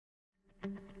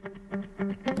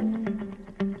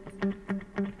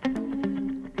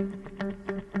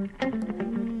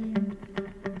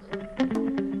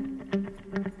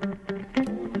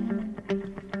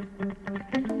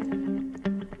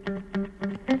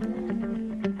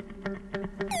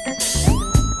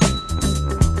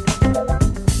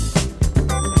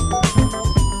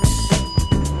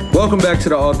Welcome back to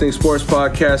the All Things Sports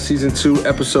Podcast, Season 2,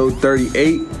 Episode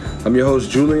 38. I'm your host,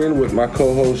 Julian, with my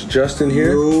co-host, Justin,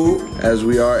 here, as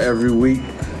we are every week.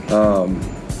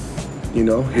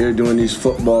 Here doing these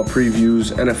football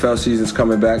previews. NFL season's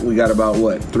coming back. We got about,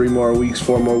 4 more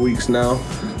weeks now.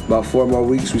 About 4 more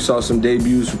weeks. We saw some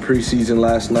debuts for preseason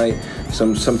last night,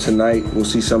 some tonight. We'll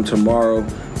see some tomorrow.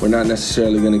 We're not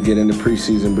necessarily going to get into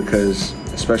preseason because,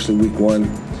 especially week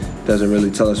 1, doesn't really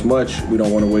tell us much. We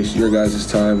don't want to waste your guys'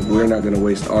 time. We're not going to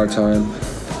waste our time.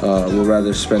 We'll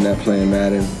rather spend that playing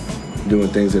Madden, doing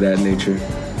things of that nature.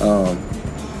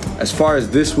 As far as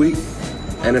this week,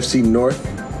 NFC North,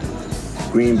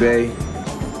 Green Bay,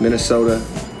 Minnesota,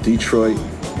 Detroit,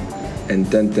 and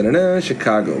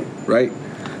Chicago, right?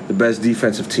 The best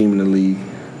defensive team in the league.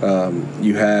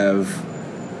 You have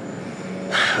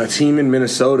a team in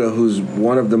Minnesota who's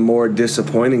one of the more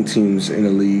disappointing teams in the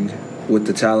league with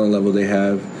the talent level they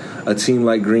have. A team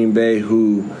like Green Bay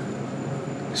who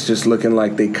is just looking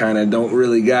like they kind of don't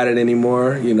really got it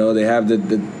anymore. You know, they have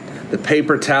the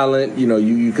paper talent. You know,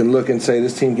 you can look and say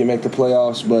this team can make the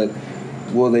playoffs, but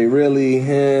will they really?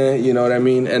 You know what I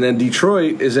mean? And then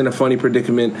Detroit is in a funny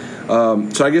predicament.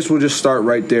 So I guess we'll just start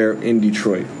right there in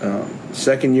Detroit.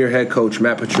 Second-year head coach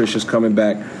Matt Patricia's coming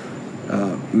back.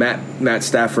 Matt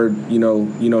Stafford, you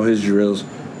know his drills.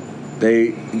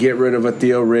 They get rid of a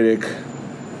Theo Riddick.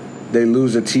 They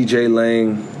lose a TJ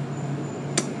Lang.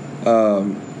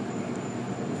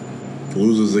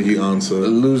 Loses Ziggy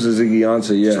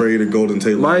Ansah. Yeah. Trade a Golden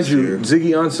Tate Mind you, year.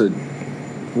 Ziggy Ansah,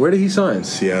 where did he sign?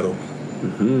 Seattle.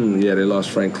 Yeah, they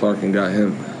lost Frank Clark and got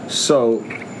him. So,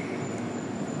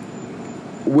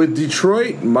 with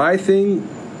Detroit, my thing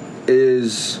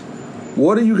is,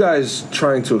 what are you guys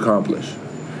trying to accomplish?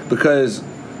 Because,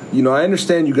 I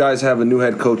understand you guys have a new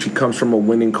head coach. He comes from a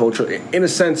winning culture, in a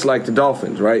sense like the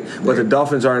Dolphins, right? But the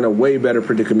Dolphins are in a way better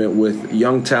predicament with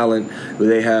young talent.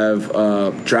 They have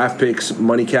draft picks,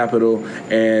 money capital,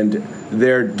 and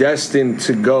they're destined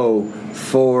to go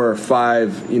 4 or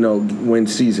 5, win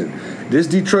season. This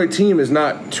Detroit team is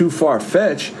not too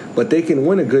far-fetched, but they can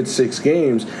win a good 6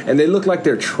 games, and they look like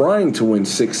they're trying to win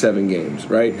 6-7 games,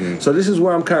 right? Mm-hmm. So this is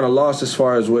where I'm kind of lost as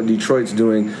far as what Detroit's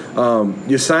doing.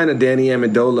 You sign a Danny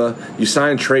Amendola, you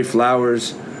sign Trey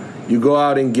Flowers, you go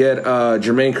out and get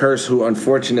Jermaine Kearse, who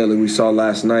unfortunately we saw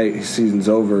last night, his season's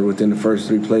over. Within the first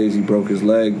 3 plays, he broke his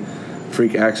leg,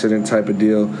 freak accident type of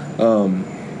deal.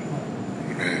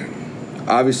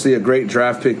 Obviously, a great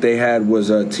draft pick they had was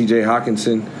T.J.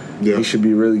 Hawkinson. Yeah. He should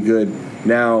be really good.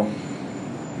 Now,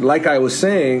 like I was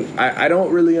saying, I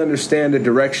don't really understand the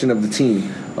direction of the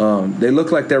team. They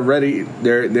look like they're ready.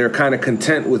 They're kind of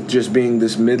content with just being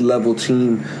this mid-level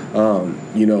team.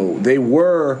 They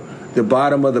were the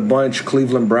bottom of the bunch,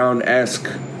 Cleveland Brown-esque,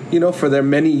 for their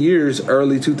many years,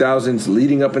 early 2000s,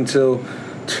 leading up until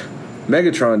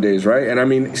Megatron days, right? And I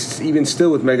mean, even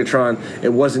still with Megatron,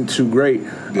 it wasn't too great.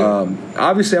 Yeah.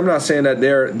 Obviously, I'm not saying that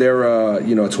they're a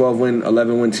 12-win,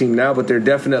 11-win team now, but they're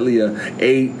definitely a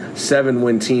 8,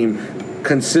 7-win team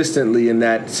consistently in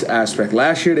that aspect.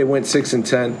 Last year they went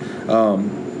 6-10.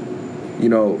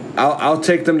 I'll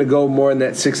take them to go more in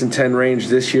that 6-10 range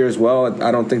this year as well.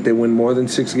 I don't think they win more than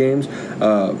 6 games.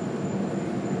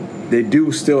 They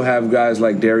do still have guys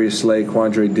like Darius Slay,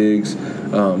 Quandre Diggs,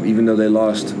 even though they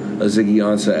lost a Ziggy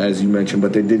Ansah, as you mentioned,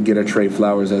 but they did get a Trey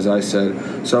Flowers, as I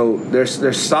said. So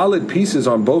there's solid pieces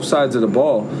on both sides of the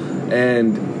ball,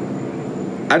 and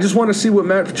I just want to see what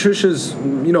Matt Patricia's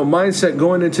mindset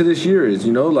going into this year is.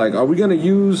 Are we going to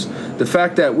use the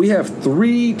fact that we have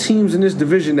 3 teams in this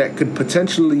division that could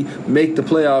potentially make the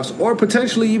playoffs or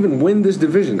potentially even win this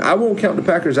division? I won't count the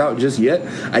Packers out just yet.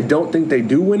 I don't think they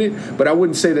do win it, but I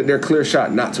wouldn't say that they're a clear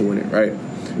shot not to win it, right?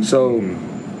 So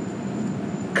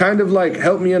kind of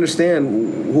help me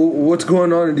understand what's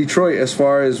going on in Detroit as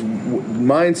far as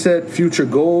mindset, future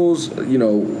goals,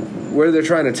 where they're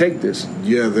trying to take this.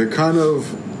 Yeah, they're kind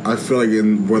of, I feel like,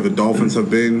 in where the Dolphins have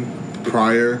been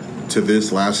prior to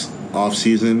this last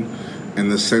offseason, in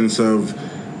the sense of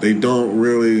they don't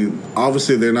really,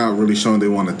 obviously they're not really showing they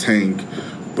want to tank,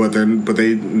 but they're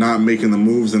not making the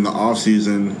moves in the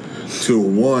offseason to,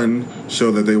 1,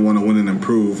 show that they want to win and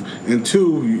improve, and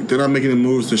 2, they're not making the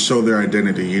moves to show their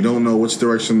identity. You don't know which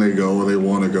direction they go or they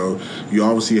want to go. You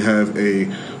obviously have a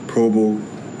Pro Bowl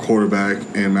quarterback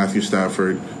and Matthew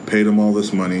Stafford, paid him all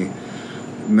this money.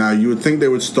 Now, you would think they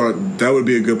would start, that would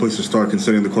be a good place to start,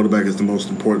 considering the quarterback is the most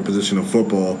important position of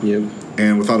football. Yep.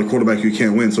 And without a quarterback, you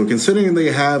can't win. So considering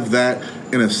they have that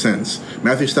in a sense,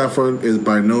 Matthew Stafford is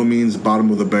by no means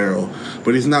bottom of the barrel,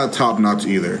 but he's not top-notch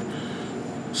either.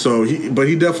 So, he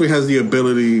definitely has the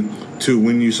ability to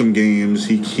win you some games.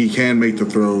 He can make the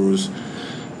throws.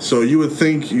 So you would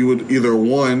think you would either,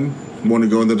 one, want to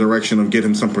go in the direction of get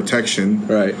him some protection.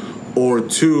 Right. Or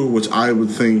two, which I would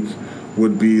think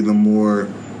would be the more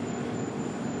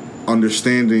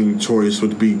understanding choice,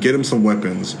 would be get him some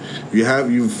weapons.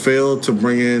 You failed to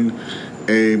bring in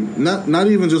a not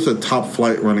even just a top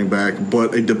flight running back,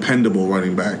 but a dependable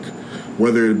running back,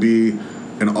 whether it be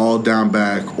an all down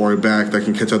back or a back that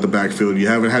can catch out the backfield. You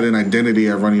haven't had an identity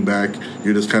at running back.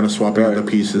 You're just kind of swapping out the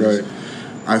pieces. Right.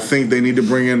 I think they need to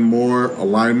bring in more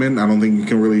alignment. I don't think you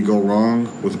can really go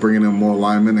wrong with bringing in more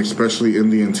alignment, especially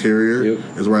in the interior.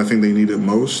 Yep. Is where I think they need it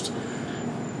most.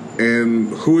 And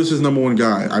who is his number one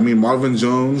guy? I mean, Marvin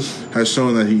Jones has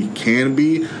shown that he can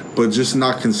be, but just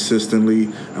not consistently.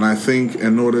 And I think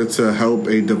in order to help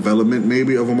a development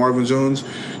maybe of a Marvin Jones,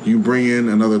 you bring in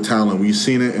another talent. We've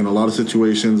seen it in a lot of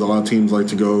situations. A lot of teams like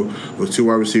to go with two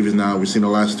wide receivers now. We've seen it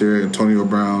last year, Antonio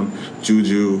Brown,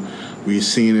 Juju. We've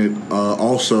seen it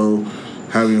also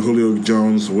having Julio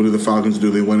Jones. What do the Falcons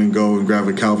do? They went and go and grab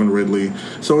a Calvin Ridley.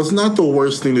 So it's not the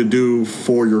worst thing to do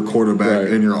for your quarterback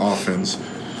and your offense.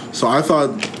 So I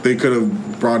thought they could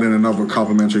have brought in another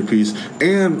complimentary piece.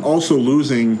 And also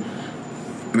losing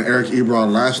an Eric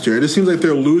Ebron last year. It just seems like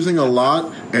they're losing a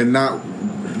lot and not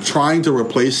trying to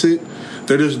replace it.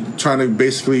 They're just trying to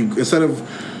basically, instead of,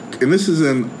 and this is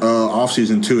in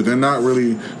offseason too, they're not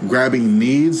really grabbing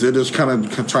needs. They're just kind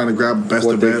of trying to grab best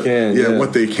what of they can. Yeah,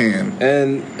 what they can.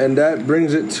 And that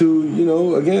brings it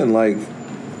to, again, like,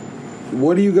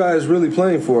 what are you guys really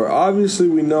playing for? Obviously,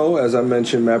 we know, as I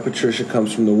mentioned, Matt Patricia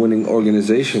comes from the winning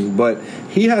organization, but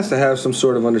he has to have some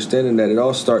sort of understanding that it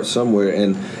all starts somewhere,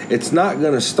 and it's not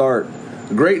going to start.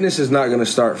 Greatness is not going to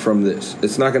start from this.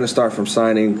 It's not going to start from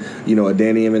signing, a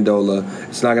Danny Amendola.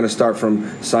 It's not going to start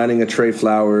from signing a Trey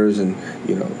Flowers and,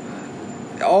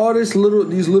 all these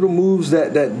little moves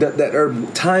that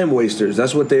are time wasters.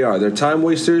 That's what they are. They're time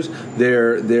wasters.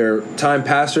 They're time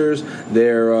passers.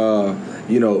 They're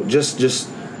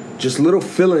just little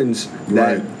fill-ins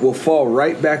that will fall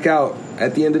right back out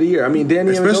at the end of the year. I mean,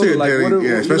 Danny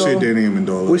Amendola, especially Danny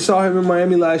Amendola. We saw him in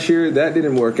Miami last year. That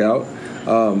didn't work out.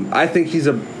 I think he's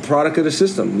a product of the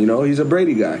system. He's a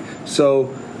Brady guy.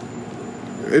 So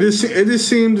it just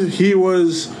seemed he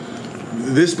was,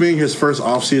 this being his first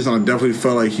offseason, I definitely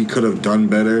felt like he could have done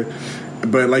better.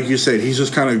 But like you said, he's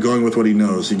just kind of going with what he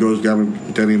knows. He goes grabbing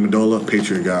Danny Amendola,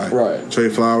 Patriot guy. Right. Trey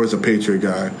Flowers, a Patriot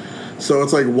guy. So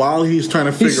it's like while he's trying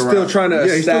to figure out, he's still trying to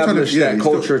establish that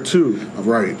culture too.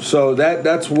 Right. So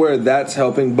that's where that's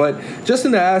helping. But just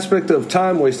in the aspect of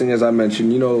time wasting, as I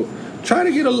mentioned, try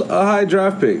to get a high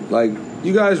draft pick. Like,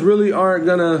 you guys really aren't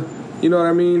gonna, you know what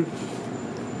I mean?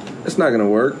 It's not gonna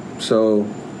work. So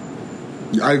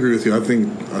I agree with you. I think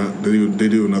they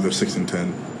do another 6 and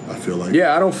 10. I feel like.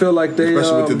 Yeah, I don't feel like they,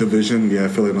 especially with the division. Yeah, I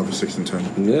feel like another 6 and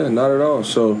 10. Yeah, not at all.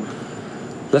 So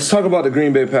let's talk about the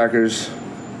Green Bay Packers.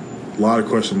 A lot of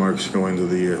question marks going into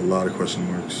the year. A lot of question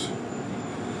marks.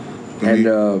 And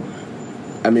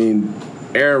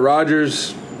Aaron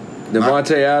Rodgers,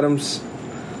 Devontae Adams,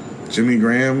 Jimmy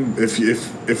Graham.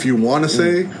 If you want to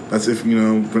say that's if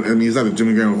he's not a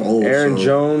Jimmy Graham of old. Aaron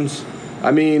Jones.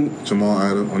 Jamal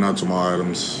Adams, or not Jamal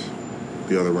Adams,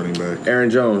 the other running back. Aaron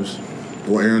Jones.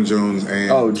 Well, Aaron Jones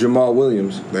and Jamal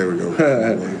Williams. There we go.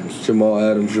 Jamal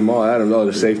Adams.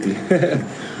 The safety.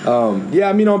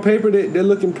 On paper they're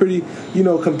looking pretty,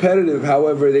 competitive.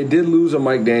 However, they did lose a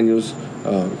Mike Daniels.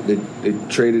 They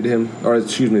traded him,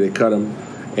 they cut him,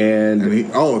 and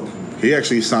he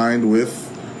actually signed with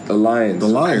the Lions.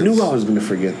 I knew I was going to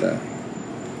forget that.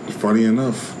 Funny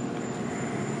enough.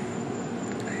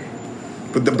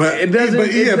 But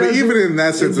even in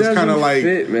that sense, it's kind of like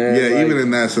fit, man. Even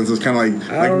in that sense, it's kind of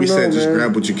like we said, just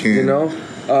grab what you can.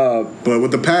 But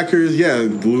with the Packers,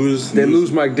 they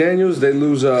lose Mike Daniels, they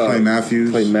lose Clay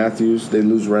Matthews, they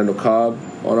lose Randall Cobb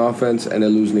on offense, and they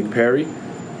lose Nick Perry.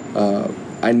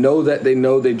 I know that they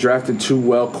drafted 2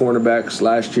 cornerbacks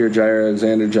last year, Jair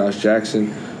Alexander, Josh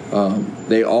Jackson.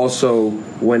 They also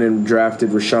went and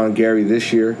drafted Rashawn Gary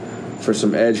this year for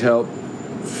some edge help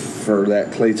for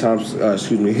that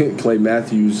Clay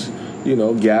Matthews,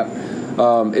 gap.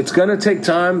 It's going to take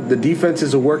time. The defense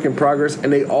is a work in progress,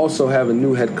 and they also have a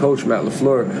new head coach, Matt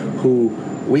LaFleur, who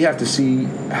we have to see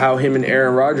how him and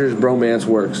Aaron Rodgers' bromance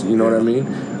works. You know what I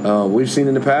mean? We've seen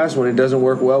in the past when it doesn't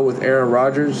work well with Aaron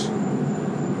Rodgers,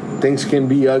 things can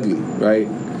be ugly, right?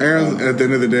 Aaron, at the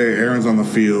end of the day, Aaron's on the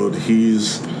field.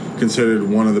 He's considered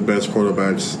one of the best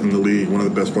quarterbacks in the league, one of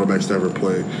the best quarterbacks to ever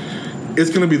play. It's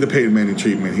going to be the Peyton Manning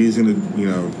treatment. He's going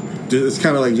to, it's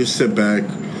kind of like just sit back,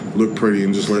 look pretty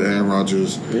and just let Aaron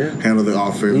Rodgers handle the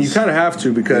offense. And you kind of have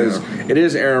to because it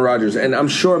is Aaron Rodgers. And I'm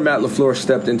sure Matt LaFleur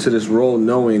stepped into this role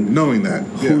knowing that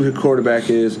who the quarterback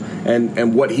is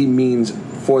and what he means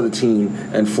for the team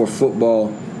and for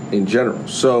football in general.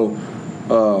 So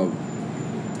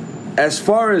as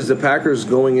far as the Packers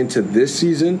going into this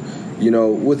season,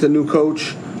 with a new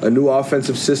coach, a new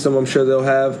offensive system I'm sure they'll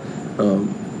have,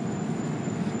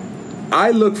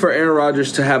 I look for Aaron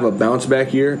Rodgers to have a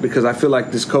bounce-back year because I feel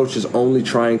like this coach is only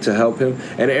trying to help him.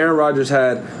 And Aaron Rodgers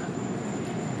had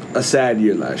a sad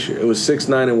year last year. It was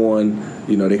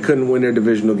 6-9-1. They couldn't win their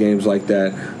divisional games like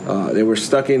that. They were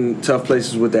stuck in tough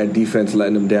places with that defense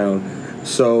letting them down.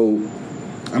 So,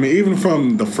 I mean, even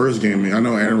from the first game, I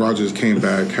know Aaron Rodgers came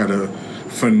back, had a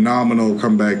phenomenal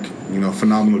comeback,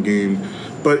 phenomenal game.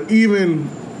 But even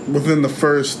within the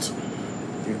first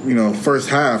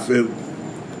half,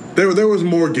 There was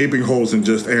more gaping holes than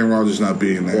just Aaron Rodgers not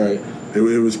being there. Right. It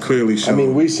was clearly shown. I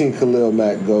mean, we've seen Khalil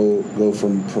Mack go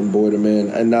from boy to man,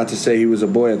 and not to say he was a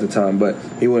boy at the time, but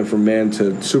he went from man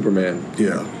to Superman.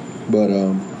 Yeah. But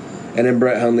and then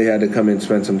Brett Hundley had to come in and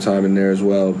spend some time in there as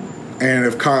well. And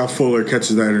if Kyle Fuller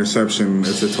catches that interception,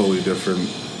 it's a totally different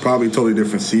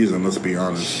season. Let's be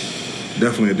honest.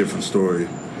 Definitely a different story.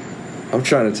 I'm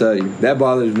trying to tell you that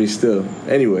bothers me still.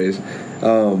 Anyways.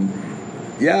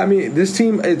 Yeah, I mean, this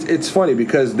team, it's funny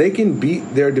because they can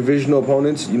beat their divisional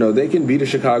opponents. They can beat a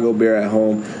Chicago Bear at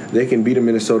home. They can beat a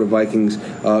Minnesota Vikings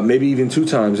maybe even 2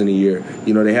 times in a year.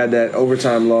 They had that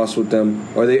overtime loss with them,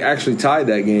 or they actually tied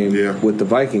that game with the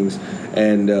Vikings.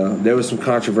 And there was some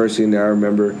controversy in there, I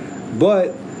remember.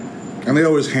 And they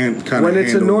always when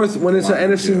it's an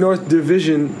NFC North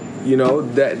division,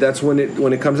 that's when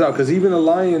it comes out. Because even the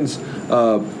Lions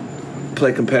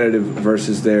play competitive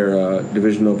versus their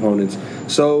divisional opponents.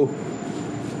 So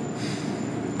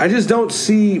I just don't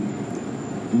see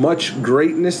much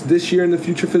greatness this year in the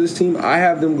future for this team. I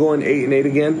have them going 8-8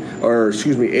 again,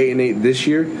 8-8 this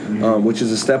year, which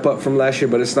is a step up from last year,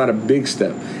 but it's not a big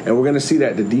step. And we're going to see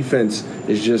that the defense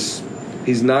is just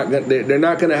they're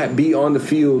not going to be on the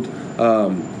field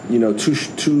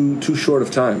too short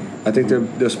of time. I think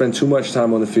they'll spend too much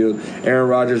time on the field. Aaron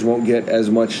Rodgers won't get as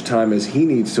much time as he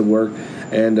needs to work,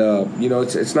 and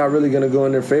it's not really going to go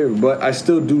in their favor. But I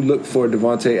still do look for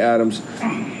Devontae Adams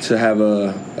to have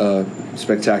a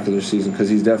spectacular season because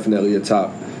he's definitely a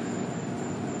top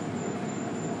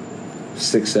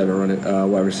 6-7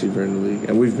 wide receiver in the league,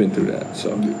 and we've been through that.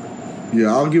 So. Yeah,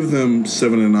 I'll give them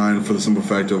 7-9 for the simple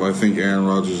fact of I think Aaron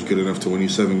Rodgers is good enough to win you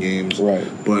 7 games. Right.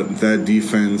 But that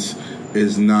defense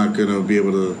is not going to be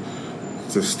able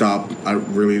to stop. I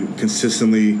really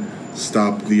consistently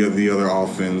stop the other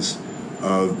offense.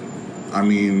 I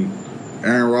mean,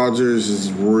 Aaron Rodgers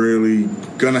is really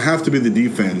going to have to be the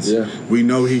defense. Yeah. We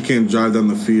know he can drive down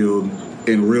the field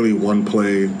in really 1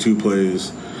 play, 2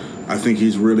 plays. I think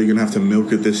he's really going to have to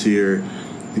milk it this year.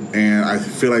 And I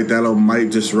feel like that might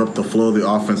disrupt the flow of the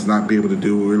offense, not be able to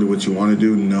do really what you want to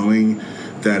do, knowing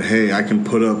that, hey, I can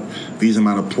put up these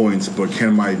amount of points, but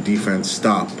can my defense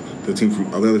stop the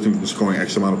other team from scoring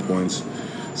X amount of points?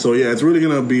 So, yeah, it's really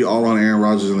going to be all on Aaron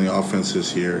Rodgers and the offense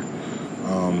this year.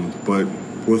 But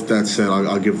with that said,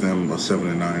 I'll give them a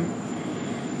 7-9.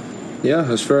 Yeah,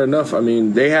 that's fair enough. I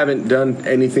mean, they haven't done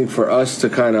anything for us to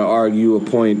kind of argue a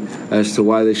point as to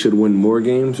why they should win more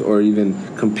games or even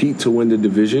compete to win the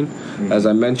division. Mm-hmm. As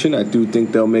I mentioned, I do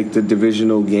think they'll make the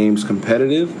divisional games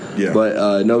competitive,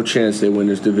 but no chance they win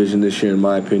this division this year, in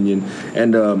my opinion.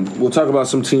 And we'll talk about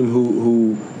some team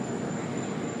who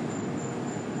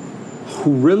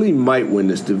really might win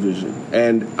this division.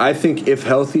 And I think if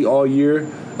healthy all year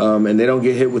and they don't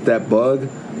get hit with that bug,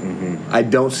 I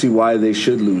don't see why they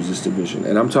should lose this division.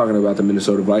 And I'm talking about the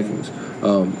Minnesota Vikings.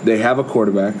 They have a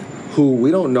quarterback who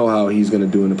we don't know how he's going to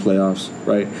do in the playoffs,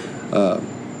 right?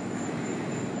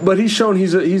 But he's shown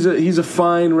he's a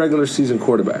fine regular season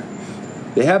quarterback.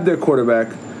 They have their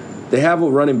quarterback. They have a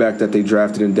running back that they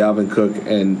drafted in Dalvin Cook,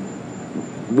 and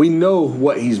we know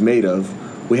what he's made of.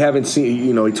 We haven't seen,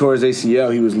 he tore his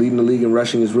ACL. He was leading the league in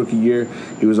rushing his rookie year.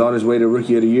 He was on his way to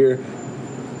Rookie of the Year.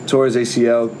 Tore his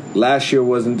ACL. Last year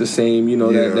wasn't the same.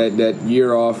 That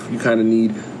year off you kind of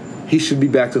need. He should be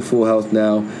back to full health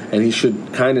now, and he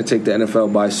should kind of take the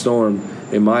NFL by storm,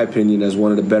 in my opinion, as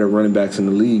one of the better running backs in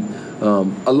the league,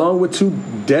 along with 2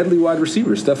 deadly wide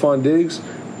receivers, Stephon Diggs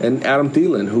and Adam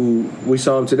Thielen, who we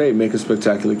saw him today make a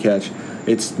spectacular catch.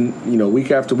 It's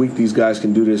week after week these guys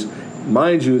can do this.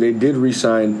 Mind you, they did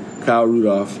re-sign Kyle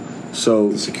Rudolph,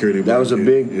 so security that was a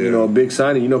big, a big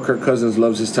signing. Kirk Cousins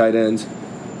loves his tight ends.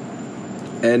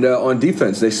 And on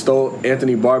defense, they stole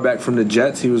Anthony Barr back from the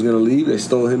Jets. He was going to leave. They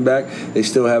stole him back. They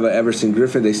still have a Everson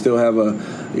Griffin. They still have a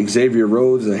Xavier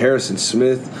Rhodes, a Harrison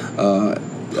Smith.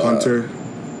 Hunter.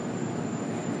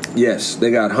 Yes,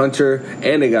 they got Hunter,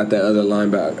 and they got that other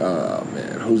linebacker. Oh,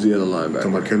 man. Who's the other linebacker?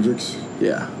 Talking about Kendricks?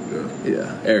 Yeah,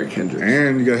 Eric Kendricks.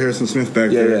 And you got Harrison Smith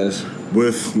back there. Yes.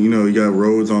 With, you got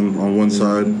Rhodes on one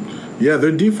side. Yeah,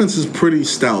 their defense is pretty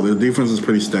stout. Their defense is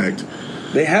pretty stacked.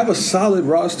 They have a solid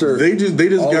roster. They just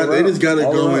got it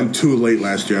going too late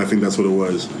last year. I think that's what it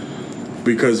was.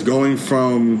 Because going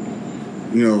from,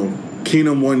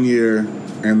 Keenum one year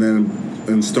and then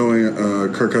installing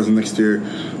Kirk Cousins next year,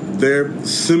 they're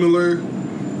similar,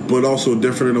 but also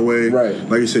different in a way. Right.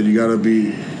 Like you said, you got to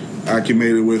be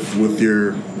acclimated with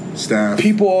your staff.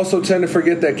 People also tend to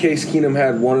forget that Case Keenum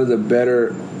had one of the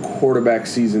better quarterback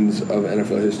seasons of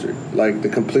NFL history. Like the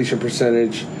completion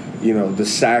percentage, the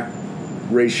sack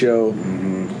ratio.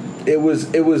 Mm-hmm. It was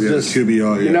just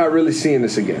QBR, you're not really seeing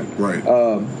this again. Right.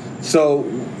 So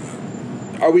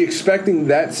are we expecting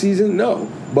that season? No.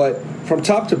 But from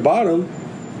top to bottom,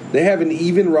 they have an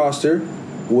even roster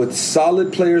with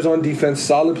solid players on defense,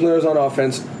 solid players on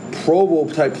offense, Pro Bowl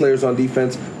type players on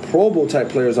defense, Pro Bowl type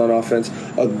players on offense,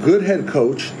 a good head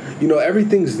coach.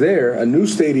 Everything's there. A new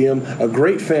stadium, a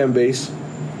great fan base.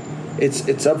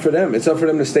 It's up for them. It's up for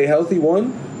them to stay healthy.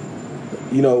 One,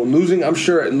 losing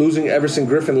Everson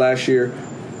Griffin last year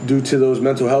due to those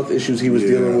mental health issues he was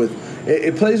dealing with.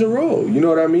 It plays a role. You know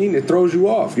what I mean? It throws you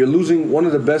off. You're losing one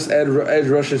of the best edge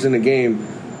rushers in the game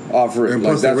off rip. And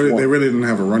plus, they really didn't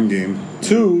have a run game.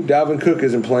 Two, Dalvin Cook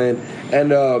isn't playing.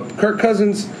 And Kirk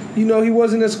Cousins, he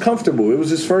wasn't as comfortable. It was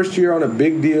his first year on a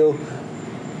big deal.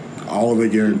 All of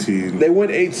it guaranteed. They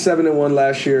went 8-7-1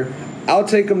 last year. I'll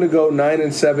take them to go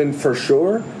 9-7 for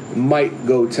sure. Might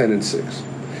go 10-6.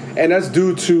 And that's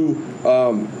due to,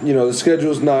 the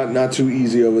schedule's not too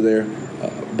easy over there.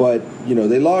 But,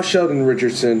 they lost Sheldon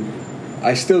Richardson.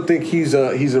 I still think he's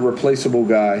a replaceable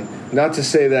guy. Not to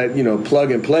say that,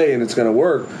 plug and play and it's going to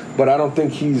work, but I don't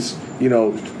think he's,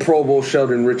 Pro Bowl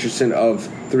Sheldon Richardson of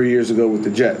 3 years ago with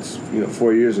the Jets,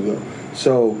 4 years ago.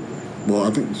 So. Well,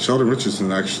 I think Sheldon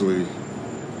Richardson actually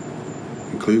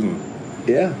in Cleveland.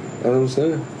 Yeah, that's what I'm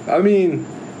saying. I mean,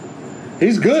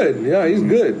 he's good. Yeah, he's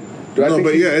good. Do I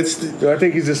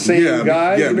think he's the same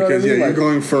guy? Yeah, because you're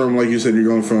going from, like you said,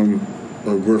 Griffin,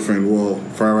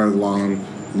 Farrell Long,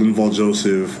 Linval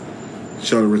Joseph,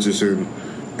 Sheldon Richardson,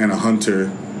 and a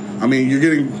Hunter. I mean,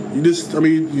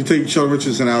 you take Sheldon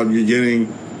Richardson out, you're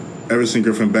getting Everson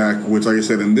Griffin back, which, like I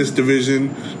said, in this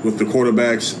division with the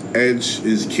quarterbacks, edge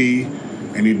is key,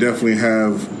 and you definitely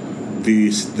have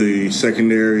the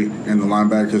secondary and the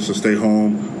linebackers to stay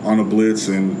home on a blitz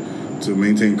and to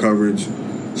maintain coverage.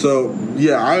 So,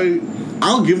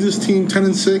 I'll give this team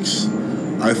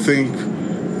 10-6. I think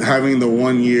having the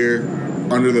 1 year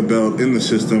under the belt in the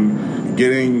system,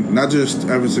 getting not just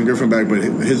Everson Griffin back, but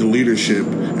his leadership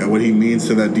and what he means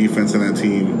to that defense and that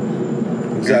team.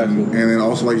 Exactly. And then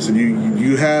also, like you said,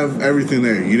 you have everything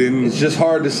there. You didn't. It's just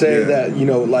hard to say that,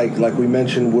 like we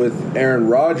mentioned with Aaron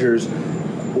Rodgers,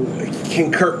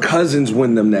 can Kirk Cousins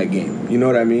win them that game? You know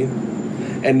what I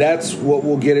mean? And that's what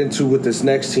we'll get into with this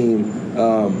next team,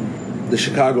 the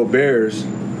Chicago Bears,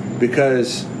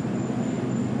 because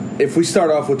if we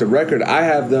start off with the record, I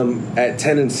have them at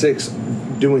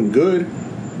 10-6 doing good,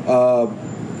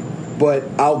 but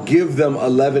I'll give them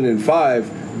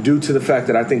 11-5 due to the fact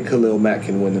that I think Khalil Mack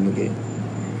can win them a game.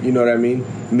 You know what I mean?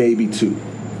 Maybe 2.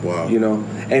 Wow.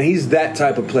 And he's that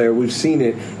type of player. We've seen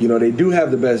it. They do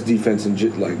have the best defense and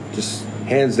just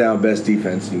hands down best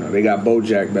defense. They got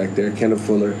Bojack back there, Kenneth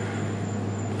Fuller,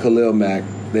 Khalil Mack.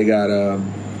 They got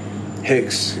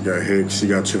Hicks. You got Hicks. You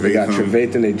got Trevathan. They got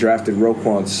Trevathan. They drafted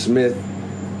Roquan Smith.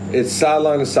 It's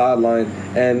sideline to sideline,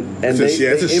 and they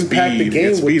impact the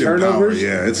game with turnovers.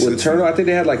 I think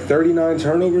they had like 39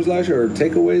 turnovers last year, or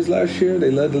takeaways last year.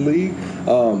 They led the league.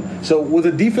 So with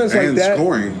a defense like that,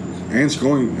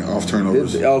 scoring off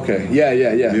turnovers.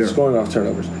 Scoring off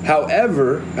turnovers.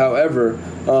 However,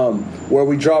 where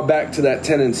we draw back to that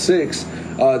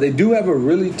 10-6, they do have a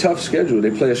really tough schedule.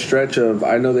 They play a stretch of.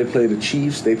 I know they play the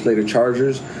Chiefs. They play the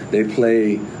Chargers. They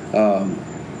play.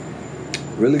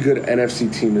 Really good NFC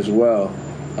team as well.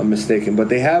 I'm mistaken, but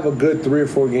they have a good 3 or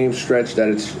 4 game stretch that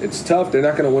it's tough. They're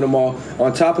not going to win them all.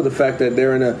 On top of the fact that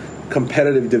they're in a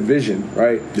competitive division,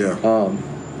 right? Yeah.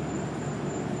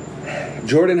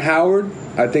 Jordan Howard,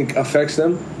 I think, affects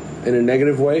them in a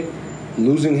negative way.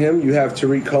 Losing him, you have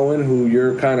Tariq Cohen, who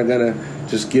you're kind of going to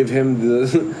just give him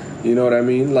the, you know what I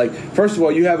mean? Like, first of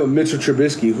all, you have a Mitchell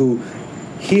Trubisky who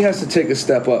he has to take a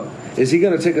step up. Is he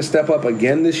going to take a step up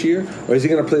again this year, or is he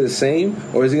going to play the same,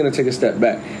 or is he going to take a step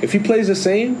back? If he plays the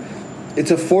same,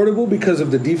 it's affordable because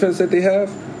of the defense that they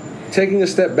have. Taking a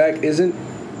step back isn't.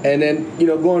 And then,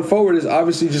 going forward is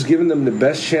obviously just giving them the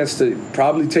best chance to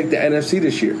probably take the NFC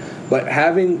this year. But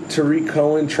having Tariq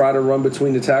Cohen try to run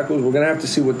between the tackles, we're going to have to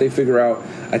see what they figure out.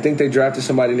 I think they drafted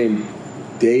somebody named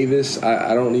Davis.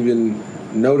 I don't even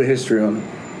know the history on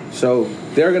him. So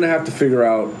they're going to have to figure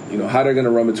out, how they're going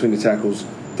to run between the tackles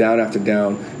down after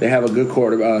down. They have a good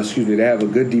they have a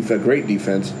good defense, great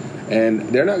defense, and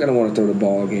they're not going to want to throw the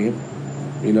ball game.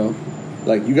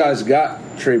 Like you guys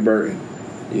got Trey Burton.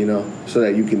 So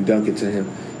that you can dunk it to him.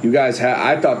 You guys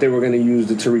I thought they were going to use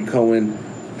the Tariq Cohen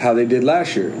how they did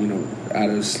last year, out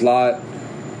of the slot,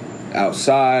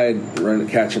 outside,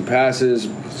 catching passes.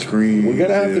 Screens. We're going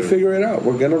to have to figure it out.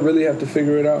 We're going to really have to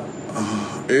figure it out.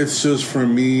 It's just, for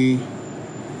me,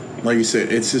 like you said,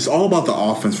 it's just all about the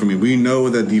offense for me. We know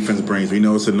what that defense brings. We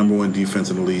know it's the number one defense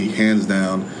in the league, hands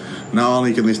down. Not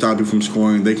only can they stop you from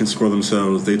scoring, they can score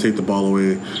themselves. They take the ball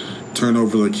away. Turn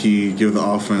over the key, give the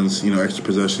offense, extra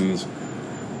possessions.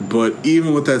 But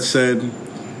even with that said,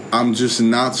 I'm just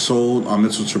not sold on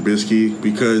Mitchell Trubisky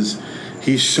because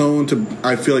he's shown to,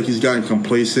 I feel like he's gotten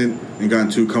complacent and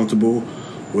gotten too comfortable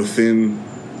within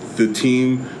the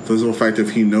team for the simple fact that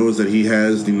he knows that he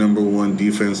has the number one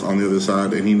defense on the other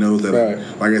side, and he knows that,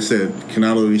 like I said, can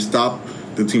not only stop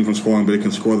the team from scoring, but it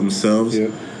can score themselves.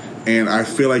 Yep. And I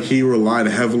feel like he relied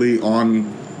heavily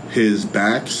on his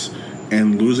backs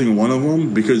and losing one of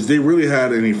them because they really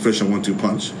had an efficient 1-2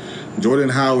 punch. Jordan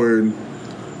Howard,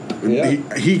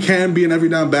 he can be an every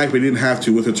down back, but he didn't have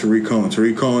to with a Tariq Cohen.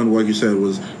 Tariq Cohen, like you said,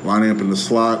 was lining up in the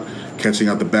slot, catching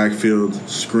out the backfield,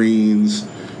 screens,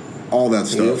 all that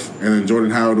stuff. Yep. And then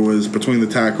Jordan Howard was between the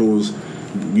tackles.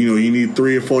 You need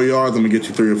 3 or 4 yards, I'm going to get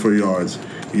you 3 or 4 yards.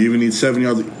 You even need 7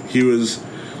 yards. He was,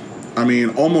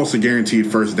 almost a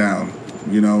guaranteed first down.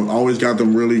 Always got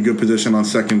them really good position on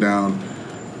second down.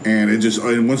 And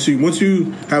once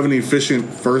you have an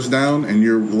efficient first down and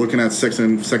you're looking at second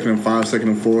and 5, 2nd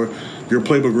and 4, your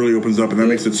playbook really opens up, and that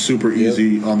makes it super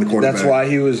easy on the quarterback. That's why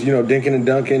he was, dinking and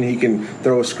dunking. He can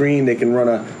throw a screen. They can run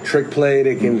a trick play.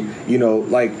 They can,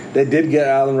 they did get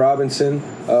Allen Robinson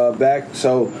back.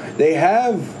 So they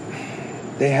have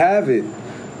it.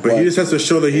 But he just has to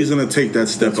show that he's going to take that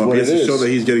step up. He has to show that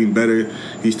he's getting better.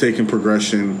 He's taking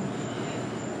progression.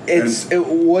 It's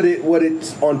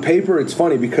on paper. It's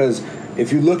funny because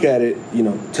if you look at it,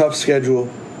 tough schedule.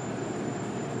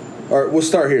 Or we'll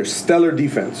start here. Stellar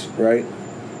defense, right?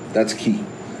 That's key.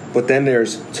 But then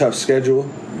there's tough schedule,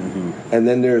 and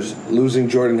then there's losing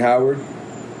Jordan Howard,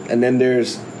 and then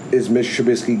is Mitch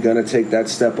Trubisky gonna take that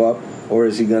step up, or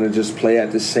is he gonna just play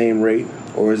at the same rate,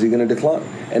 or is he gonna decline?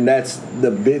 And that's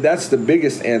the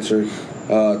biggest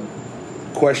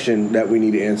question that we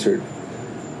need answered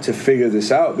to figure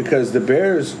this out, because the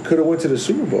Bears could have went to the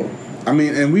Super Bowl.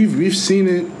 And we've seen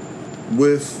it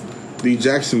with the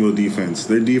Jacksonville defense.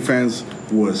 Their defense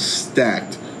was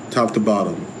stacked top to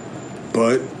bottom,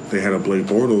 but they had a Blake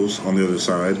Bortles on the other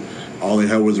side. All they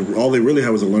really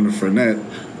had was a Leonard Fournette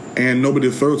and nobody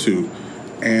to throw to.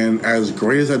 And as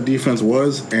great as that defense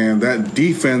was, and that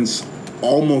defense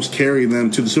almost carried them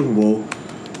to the Super Bowl,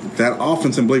 that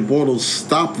offense and Blake Bortles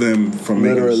stopped them from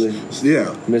literally.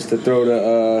 Missed the throw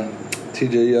to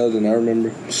T.J. Yeldon, I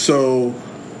remember. So,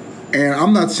 and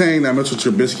I'm not saying that Mitchell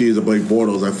Trubisky is a Blake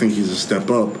Bortles. I think he's a step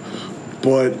up,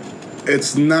 but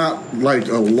it's not like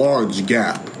a large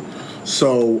gap.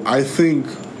 So I think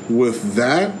with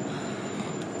that,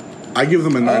 I give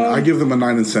them a 9. I give them a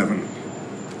 9 and 7.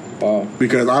 Wow.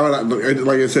 Because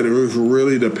like I said, it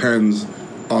really depends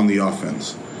on the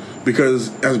offense.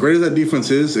 Because as great as that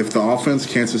defense is, if the offense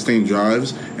can't sustain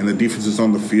drives and the defense is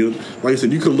on the field, like I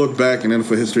said, you could look back in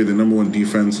NFL history, the number one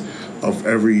defense of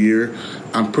every year.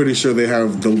 I'm pretty sure they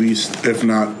have the least, if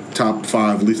not top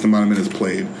 5, least amount of minutes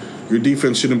played. Your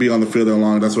defense shouldn't be on the field that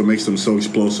long. That's what makes them so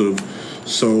explosive,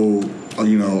 so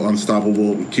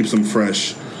unstoppable, keeps them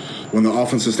fresh. When the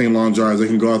offense sustains long drives, they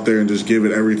can go out there and just give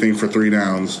it everything for 3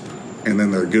 downs, and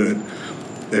then they're good.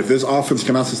 If this offense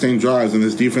cannot sustain drives and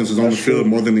this defense is on the field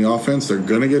more than the offense, they're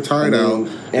going to get tired out.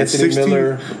 Anthony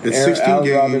Miller, it's 16 Al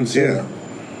games. Robinson. Yeah.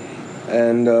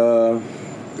 And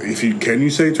can you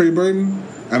say Trey Burton?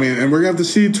 And we're going to have to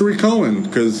see Tariq Cohen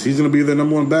because he's going to be the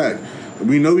number one back.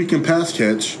 We know he can pass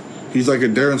catch. He's like a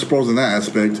Darren Sproles in that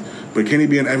aspect. But can he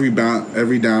be an every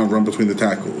down run between the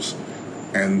tackles?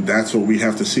 And that's what we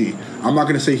have to see. I'm not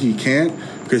going to say he can't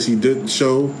because he did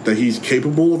show that he's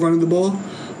capable of running the ball.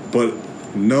 But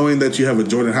knowing that you have a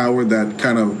Jordan Howard, that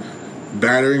kind of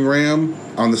battering ram,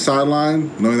 on the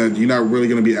sideline, knowing that you're not really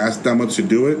going to be asked that much to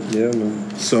do it. Yeah,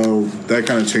 man. So that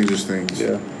kind of changes things.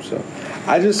 Yeah. So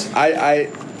I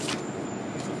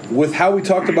with how we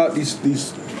talked about these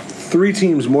three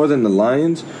teams more than the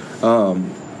Lions.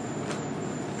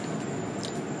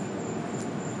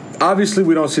 Obviously,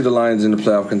 we don't see the Lions in the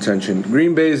playoff contention.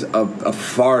 Green Bay's a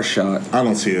far shot. I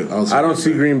don't see it. I don't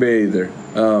see Green Bay either.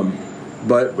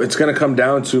 But it's going to come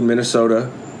down to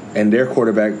Minnesota and their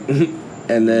quarterback,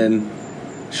 and then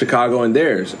Chicago and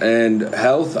theirs. And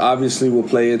health obviously will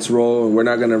play its role,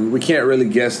 and we can't really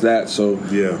guess that. So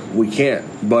yeah, we can't.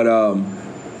 But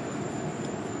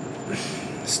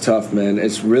it's tough, man.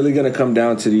 It's really going to come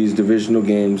down to these divisional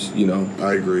games.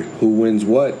 I agree. Who wins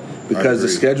what? Because the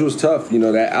schedule's tough.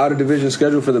 That out-of-division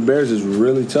schedule for the Bears is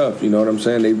really tough. You know what I'm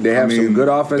saying? They have some good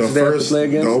offenses they have to play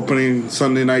against. The opening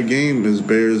Sunday night game is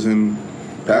Bears and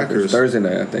Packers. Thursday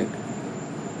night, I think.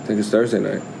 I think it's Thursday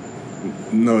night.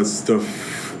 No, it's the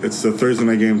Thursday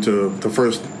night game to the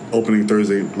first opening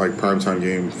Thursday, like, primetime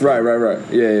game. Right.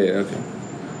 Yeah, okay.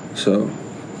 So,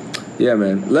 yeah,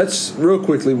 man. Let's, real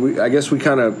quickly, I guess we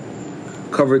kind of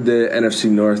covered the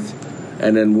NFC North.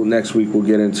 And then next week we'll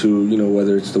get into,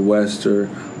 whether it's the West or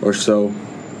so.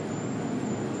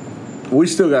 We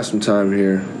still got some time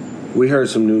here. We heard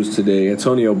some news today.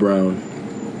 Antonio Brown.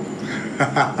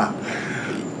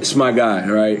 It's my guy,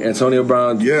 right? Antonio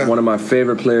Brown, one of my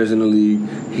favorite players in the league.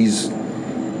 He's,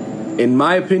 in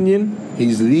my opinion,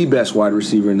 he's the best wide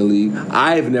receiver in the league.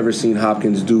 I've never seen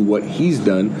Hopkins do what he's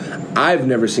done. I've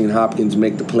never seen Hopkins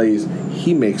make the plays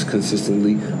he makes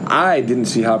consistently. I didn't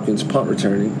see Hopkins punt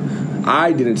returning.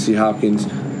 I didn't see Hopkins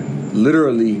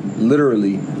literally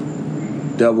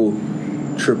double,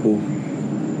 triple,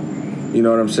 you know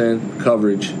what I'm saying,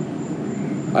 coverage.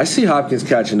 I see Hopkins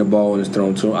catching the ball when it's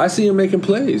thrown to him. I see him making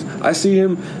plays. I see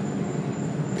him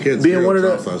being one of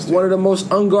the most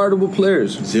unguardable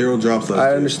players. 0 drops last year.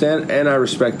 I understand and I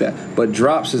respect that. But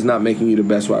drops is not making you the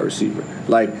best wide receiver.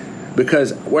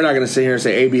 Because we're not going to sit here and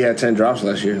say AB had 10 drops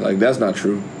last year. That's not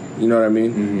true. You know what I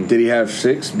mean? Mm-hmm. Did he have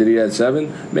 6? Did he have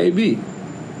 7? Maybe.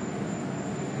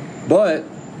 But,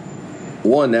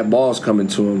 one, that ball's coming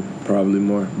to him probably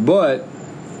more. But,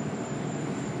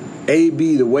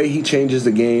 AB, the way he changes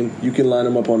the game, you can line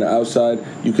him up on the outside.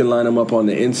 You can line him up on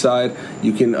the inside.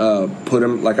 You can put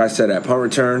him, like I said, at punt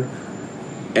return.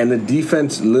 And the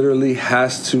defense literally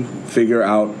has to figure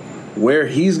out where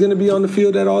he's going to be on the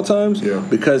field at all times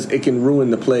because it can ruin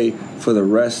the play for the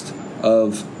rest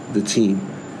of the team.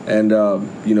 And,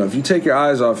 if you take your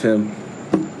eyes off him,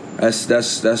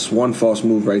 that's one false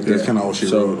move right there. That's kind of all she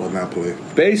wrote on that play.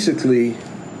 Basically,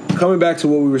 coming back to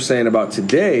what we were saying about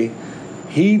today,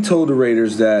 he told the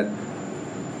Raiders that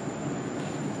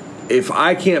if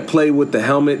I can't play with the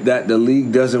helmet that the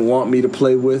league doesn't want me to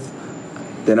play with,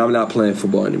 then I'm not playing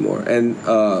football anymore. And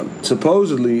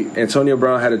supposedly, Antonio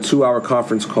Brown had a 2-hour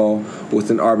conference call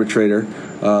with an arbitrator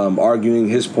arguing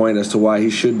his point as to why he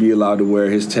should be allowed to wear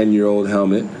his 10-year-old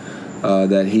helmet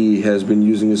that he has been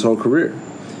using his whole career.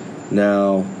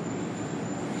 Now,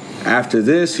 after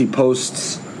this, he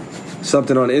posts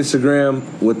something on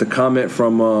Instagram with the comment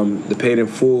from the Paid in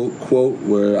Full quote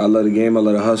where I love the game, I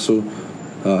love the hustle.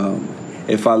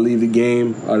 If I leave the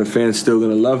game, are the fans still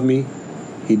going to love me?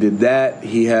 He did that.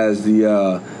 He has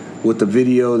with the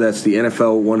video, that's the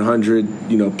NFL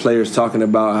 100, players talking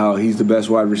about how he's the best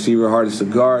wide receiver, hardest to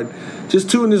guard. Just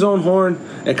tooting his own horn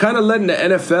and kind of letting the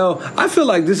NFL, I feel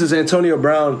like this is Antonio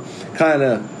Brown kind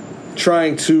of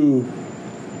trying to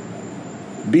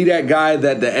be that guy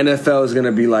that the NFL is going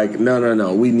to be like,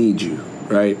 no, we need you,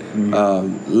 right?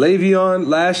 Mm-hmm. Le'Veon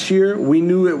last year, we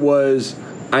knew it was,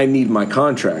 I need my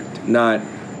contract, not,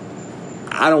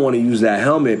 I don't want to use that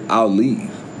helmet, I'll leave.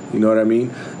 You know what I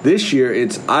mean? This year,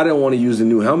 it's, I don't want to use the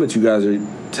new helmet you guys are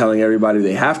telling everybody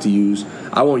they have to use.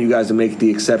 I want you guys to make the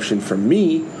exception for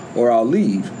me or I'll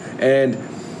leave. And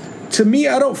to me,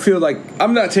 I don't feel like,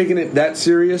 I'm not taking it that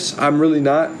serious. I'm really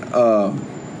not.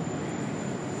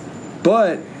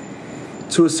 But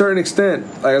to a certain extent,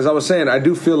 like as I was saying, I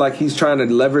do feel like he's trying to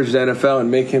leverage the NFL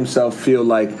and make himself feel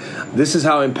like this is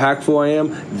how impactful I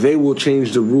am. They will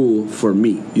change the rule for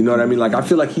me. You know what I mean? Like I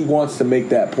feel like he wants to make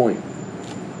that point.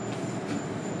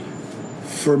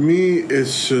 For me,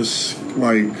 it's just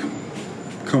like,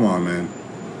 come on, man.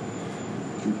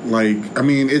 Like, I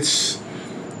mean, this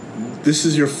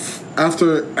is your,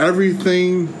 after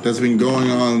everything that's been going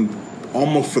on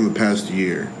almost for the past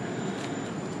year,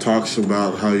 talks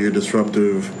about how you're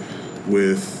disruptive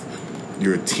with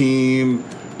your team.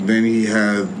 Then he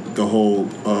had the whole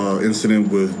incident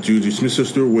with Juju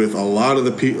Smith-Schuster with a lot of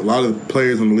the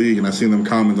players in the league, and I've seen them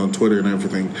comment on Twitter and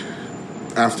everything.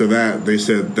 after that, they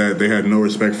said that they had no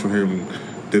respect for him,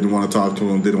 didn't want to talk to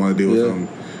him, didn't want to deal with him.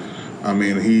 I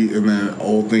mean, and then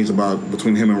old things about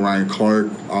between him and Ryan Clark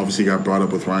obviously got brought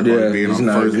up with Ryan Clark being on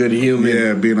first, a good human.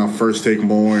 Yeah, being on First Take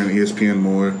more and ESPN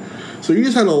more. So you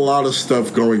just had a lot of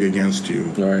stuff going against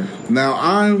you. All right. Now,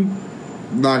 I'm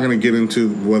not going to get into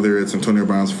whether it's Antonio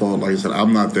Brown's fault. Like I said,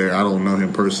 I'm not there. I don't know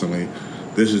him personally.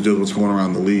 This is just what's going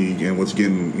around the league and what's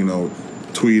getting,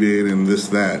 tweeted and this,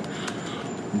 that.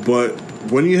 But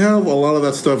when you have a lot of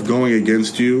that stuff going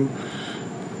against you,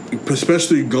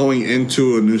 especially going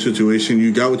into a new situation,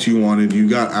 you got what you wanted, you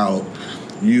got out.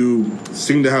 You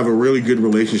seem to have a really good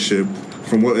relationship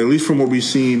at least from what we've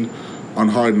seen on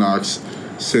Hard Knocks.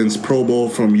 Since Pro Bowl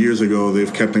from years ago,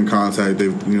 they've kept in contact.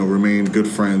 They've remained good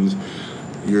friends.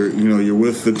 You're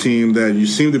with the team that you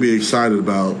seem to be excited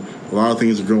about. A lot of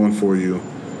things are going for you.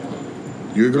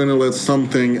 You're going to let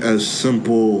something as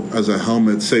simple as a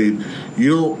helmet say you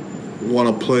don't want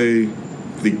to play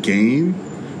the game.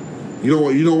 You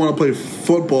don't want to play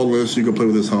football unless you can play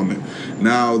with this helmet.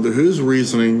 Now, his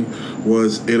reasoning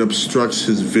was it obstructs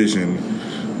his vision.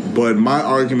 But my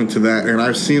argument to that, and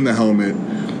I've seen the helmet.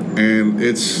 And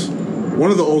it's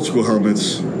one of the old school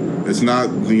helmets. It's not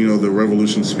the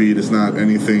Revolution Speed. It's not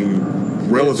anything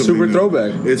relatively super new.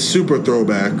 Throwback. It's super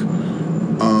throwback.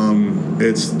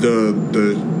 It's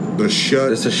the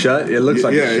Shut. It's a Shut. It looks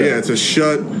like a Shut. Yeah. It's a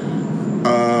Shut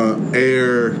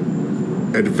Air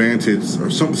Advantage or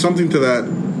something to that.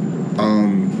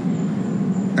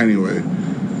 Anyway,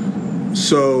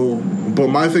 so but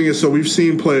my thing is, so we've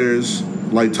seen players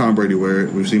like Tom Brady wear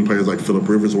it. We've seen players like Phillip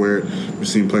Rivers wear it. We've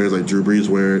seen players like Drew Brees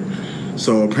wear it.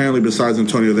 So apparently, besides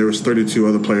Antonio, there was 32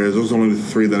 other players. Those are only the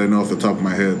 3 that I know off the top of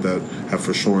my head that have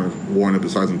for sure worn it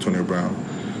besides Antonio Brown.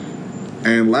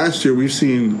 And last year, we've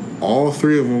seen all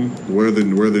 3 of them wear the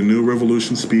new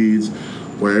Revolution Speeds,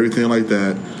 wear everything like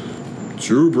that.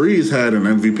 Drew Brees had an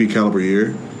MVP caliber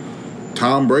year.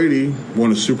 Tom Brady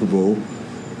won a Super Bowl.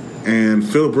 And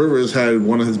Phillip Rivers had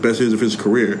one of his best years of his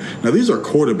career. Now, these are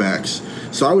quarterbacks,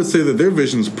 so I would say that their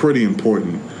vision is pretty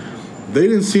important. They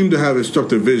didn't seem to have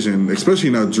instructive vision,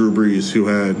 especially not Drew Brees, who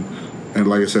had, and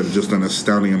like I said, just an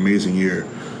astounding, amazing year.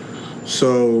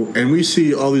 So, and we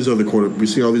see all these other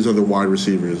wide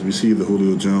receivers. We see the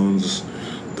Julio Jones,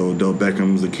 the Odell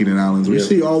Beckhams, the Keenan Allens. We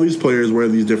see all these players wear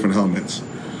these different helmets.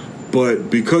 But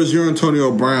because you're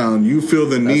Antonio Brown, you feel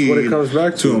the need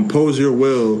to impose your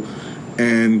will.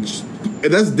 And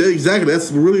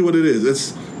that's really what it is.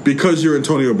 It's because you're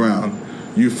Antonio Brown,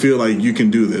 you feel like you can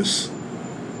do this,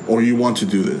 or you want to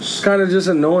do this. It's kind of just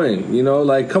annoying,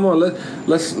 Like, come on,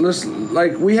 let's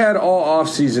like we had all off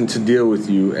season to deal with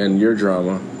you and your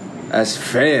drama as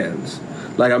fans.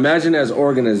 Like, imagine as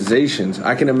organizations.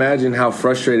 I can imagine how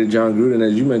frustrated John Gruden,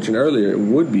 as you mentioned earlier,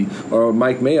 would be, or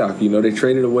Mike Mayock. They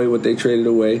traded away what they traded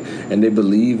away, and they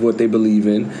believe what they believe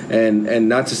in. And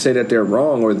not to say that they're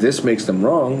wrong or this makes them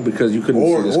wrong, because you couldn't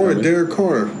see this coming. Or Derek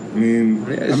Carr. I mean,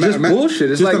 it's just bullshit.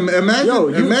 It's just like,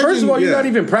 imagine, first of all, you're not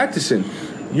even practicing.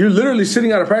 You're literally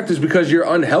sitting out of practice because you're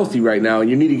unhealthy right now and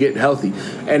you need to get healthy.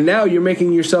 And now you're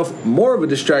making yourself more of a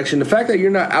distraction. The fact that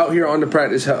you're not out here on the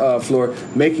practice floor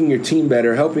making your team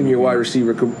better, helping your wide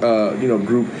receiver group,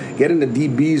 getting the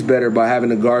DBs better by having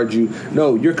to guard you.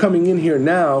 No, you're coming in here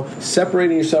now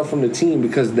separating yourself from the team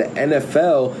because the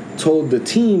NFL told the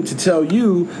team to tell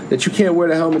you that you can't wear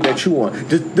the helmet that you want.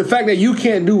 The fact that you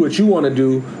can't do what you want to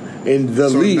do in the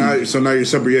league. Now you're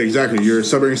separating. Yeah, exactly. You're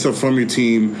separating yourself from your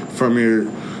team, from your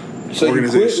organization.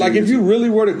 You quit. Like, if you really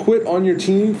were to quit on your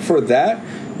team for that,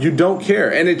 you don't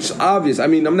care, and it's obvious. I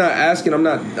mean, I'm not asking. I'm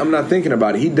not thinking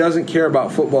about it. He doesn't care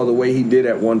about football the way he did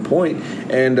at one point,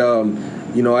 and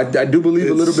I do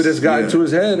believe a little bit has gotten to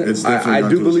his head. I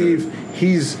do believe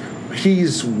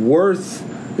he's worth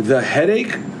the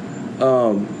headache.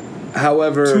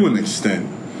 However, to an extent.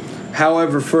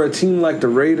 However, for a team like the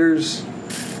Raiders,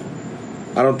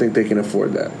 I don't think they can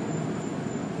afford that.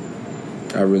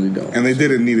 I really don't. And they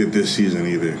didn't need it this season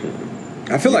either.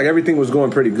 I feel like everything was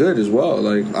going pretty good as well.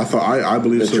 Like, I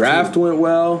believe the draft went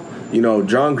well.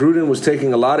 John Gruden was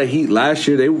taking a lot of heat last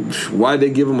year. Why'd they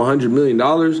give him $100 million?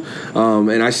 And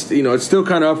it's still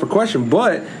kind of up for question.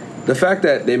 But the fact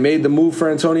that they made the move for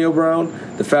Antonio Brown,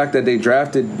 the fact that they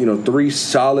drafted 3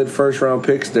 solid first round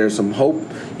picks, there's some hope.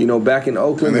 Back in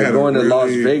Oakland, they're going to Las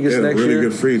Vegas next year. Really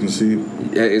good free agency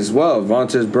as well.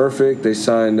 Vontaze Burfict. They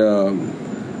signed.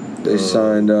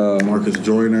 Marcus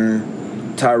Joyner.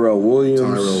 Tyrell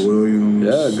Williams.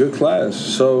 Yeah, good class.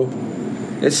 So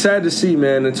it's sad to see,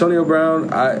 man. Antonio Brown,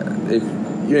 if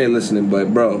you ain't listening,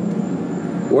 but bro,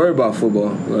 worry about football.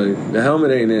 Like, the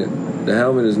helmet ain't it. The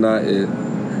helmet is not it.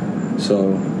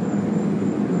 So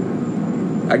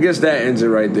I guess that ends it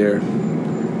right there.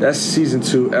 That's season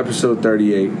 2, episode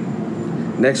 38.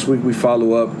 Next week we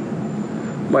follow up.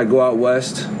 Might go out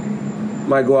west,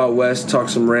 talk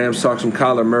some Rams, talk some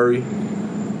Kyler Murray.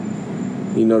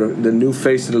 You know, the new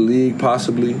face of the league,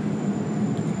 possibly.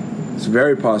 It's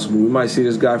very possible. We might see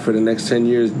this guy for the next 10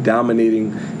 years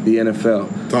dominating the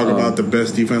NFL. Talk about the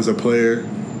best defensive player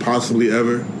possibly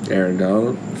ever. Aaron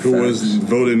Donald. Who was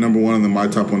voted number 1 in my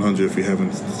top 100 if you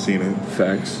haven't seen it.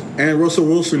 Facts. And Russell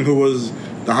Wilson, who was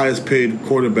the highest paid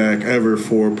quarterback ever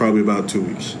for probably about 2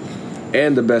 weeks.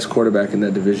 And the best quarterback in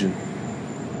that division.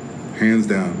 Hands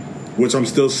down. Which I'm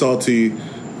still salty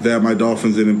that my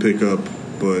Dolphins didn't pick up,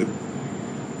 but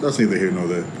that's neither here nor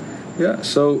there. Yeah,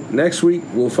 so next week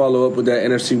we'll follow up with that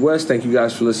NFC West. Thank you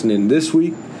guys for listening this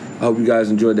week. I hope you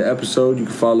guys enjoyed the episode. You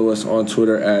can follow us on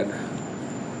Twitter at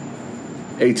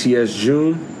ATS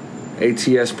June,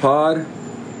 ATS Pod,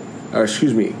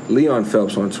 Leon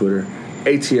Phelps on Twitter,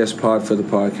 ATS Pod for the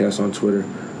podcast on Twitter,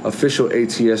 official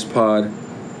ATS Pod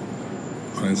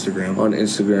on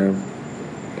Instagram,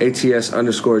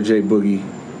 ATS_J Boogie,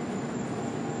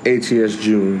 ATS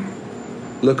June.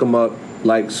 Look them up,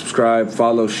 like, subscribe,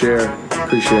 follow, share.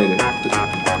 Appreciate it.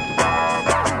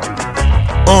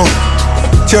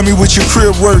 Tell me what your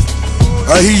crib worth.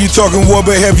 I hear you talking war,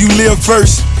 but have you lived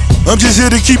first? I'm just here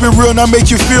to keep it real, not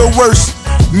make you feel worse.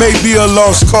 Maybe a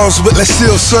lost cause, but let's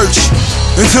still search.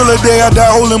 Until the day I die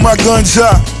holding my guns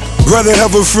high. Rather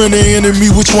have a friend than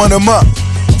enemy, which one am I?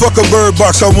 Fuck a bird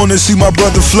box, I wanna see my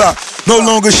brother fly. No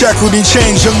longer shackled and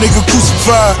chained, young nigga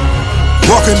crucified.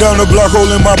 Walking down the block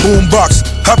holding my boom box.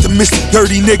 Optimistic,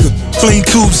 dirty nigga, clean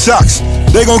tube socks.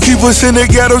 They gon' keep us in the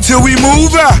ghetto till we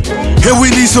move out. And we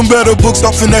need some better books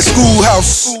off in that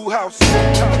schoolhouse.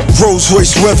 Rolls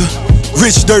Royce weather,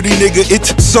 rich dirty nigga, it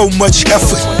took so much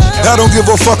effort. I don't give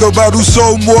a fuck about who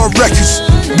sold more records.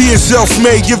 Being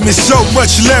self-made give me so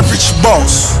much leverage,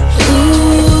 boss.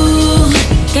 Ooh,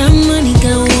 got money,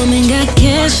 got woman, got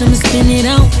cash, I'ma spend it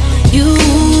out. You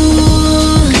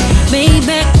made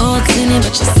back all tinted,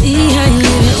 but you see how you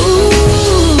live it.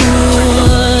 Ooh,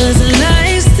 it's a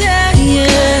lifestyle,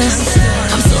 yeah.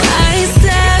 I'm so iced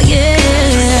out,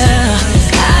 yeah.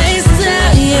 Iced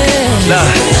out, yeah.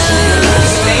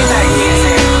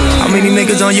 How many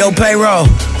niggas on your payroll?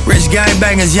 Rich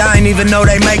gangbangers, y'all ain't even know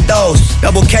they make those.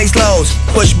 Double case loads,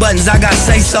 push buttons, I got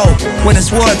say so. When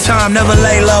it's wartime, never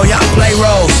lay low, y'all play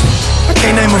roles. I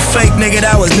can't name a fake nigga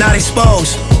that was not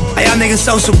exposed. Hey, y'all niggas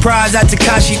so surprised at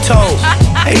Tekashi told.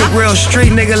 Ain't a real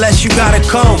street nigga unless you got a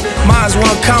code. Mine's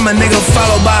one comma, nigga,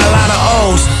 followed by a lot of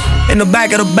O's. In the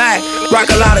back of the back,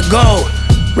 rock a lot of gold.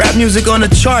 Rap music on the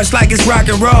charts like it's rock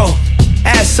and roll.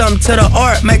 Add something to the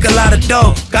art, make a lot of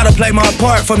dough. Gotta play my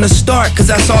part from the start, cause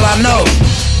that's all I know.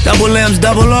 Double M's,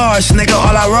 double R's, nigga,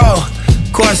 all I roll.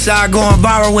 Courtside going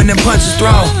viral when them punches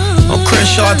throw. On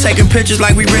Crenshaw taking pictures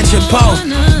like we Rich and Poe.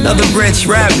 Another rich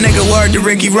rap nigga, word to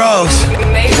Ricky Rose.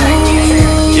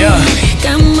 Yeah.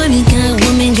 Got money, got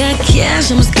woman, got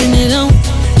cash, I'ma spend it on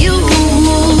you.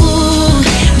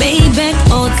 Made back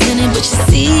all tinted, but you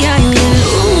see how you live it.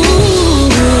 Ooh,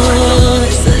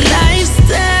 it's a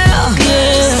lifestyle,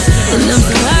 yeah. And I'm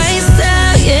so iced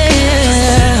out,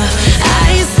 yeah.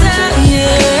 Iced out,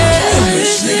 yeah.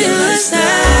 Rich nigga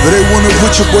lifestyle. But they wanna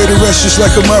put your way to rest just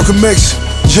like a Malcolm X.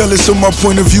 Jealous of my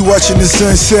point of view watching the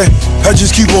sunset. I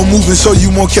just keep on moving so you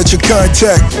won't catch a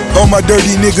contact. All my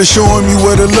dirty niggas showing me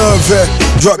where the love at.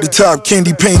 Drop the top,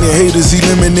 candy painted, haters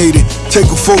eliminated.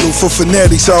 Take a photo for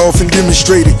fanatics, I often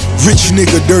demonstrate it. Rich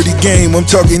nigga, dirty game, I'm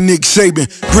talking Nick Saban.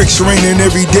 Bricks raining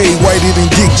every day, whiter than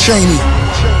Dick Cheney.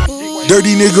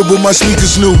 Dirty nigga, but my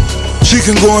sneakers new. She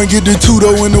can go and get the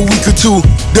tudo in a week or two.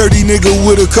 Dirty nigga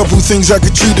with a couple things I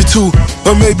could treat her to.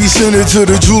 Or maybe send her to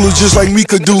the jeweler just like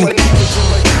Mika do.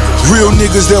 Real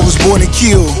niggas that was born to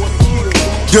kill.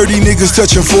 Dirty niggas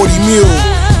touching 40 mil.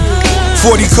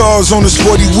 40 cars on the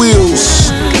sporty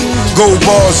wheels. Gold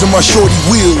bars in my shorty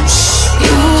wheels.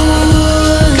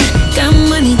 Ooh, got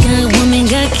money, got woman,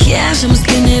 got cash, I'ma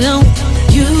spend it on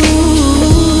you.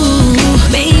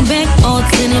 Made back all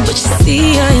tinted, but you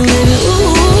see how you live it.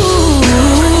 Ooh,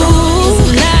 it's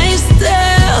a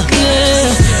lifestyle, yeah.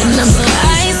 And I'm so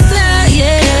iced out,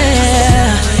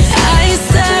 yeah.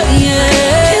 Iced out,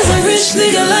 yeah. It's a rich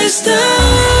nigga lifestyle.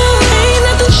 Ain't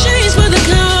nothing changed but the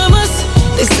commas.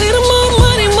 They say the more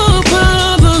money, more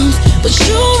problems, but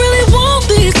you don't really want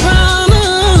these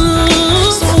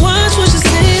problems. So watch what you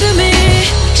say to me.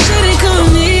 Shit ain't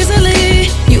come easily.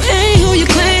 You ain't who you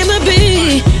claim to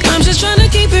be. I'm just trying to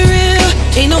keep it real.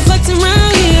 Ain't no flexing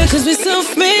around here, cause we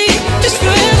self-made. It's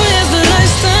forever as the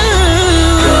lifestyle.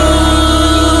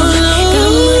 Got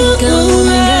money, got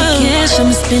woman, got cash,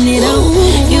 I'ma spend it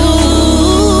on you.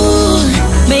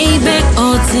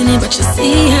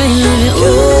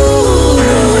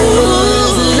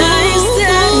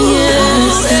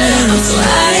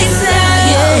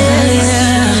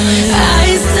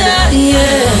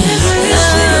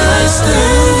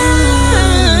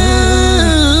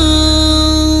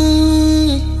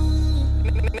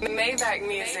 Maybach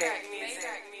music.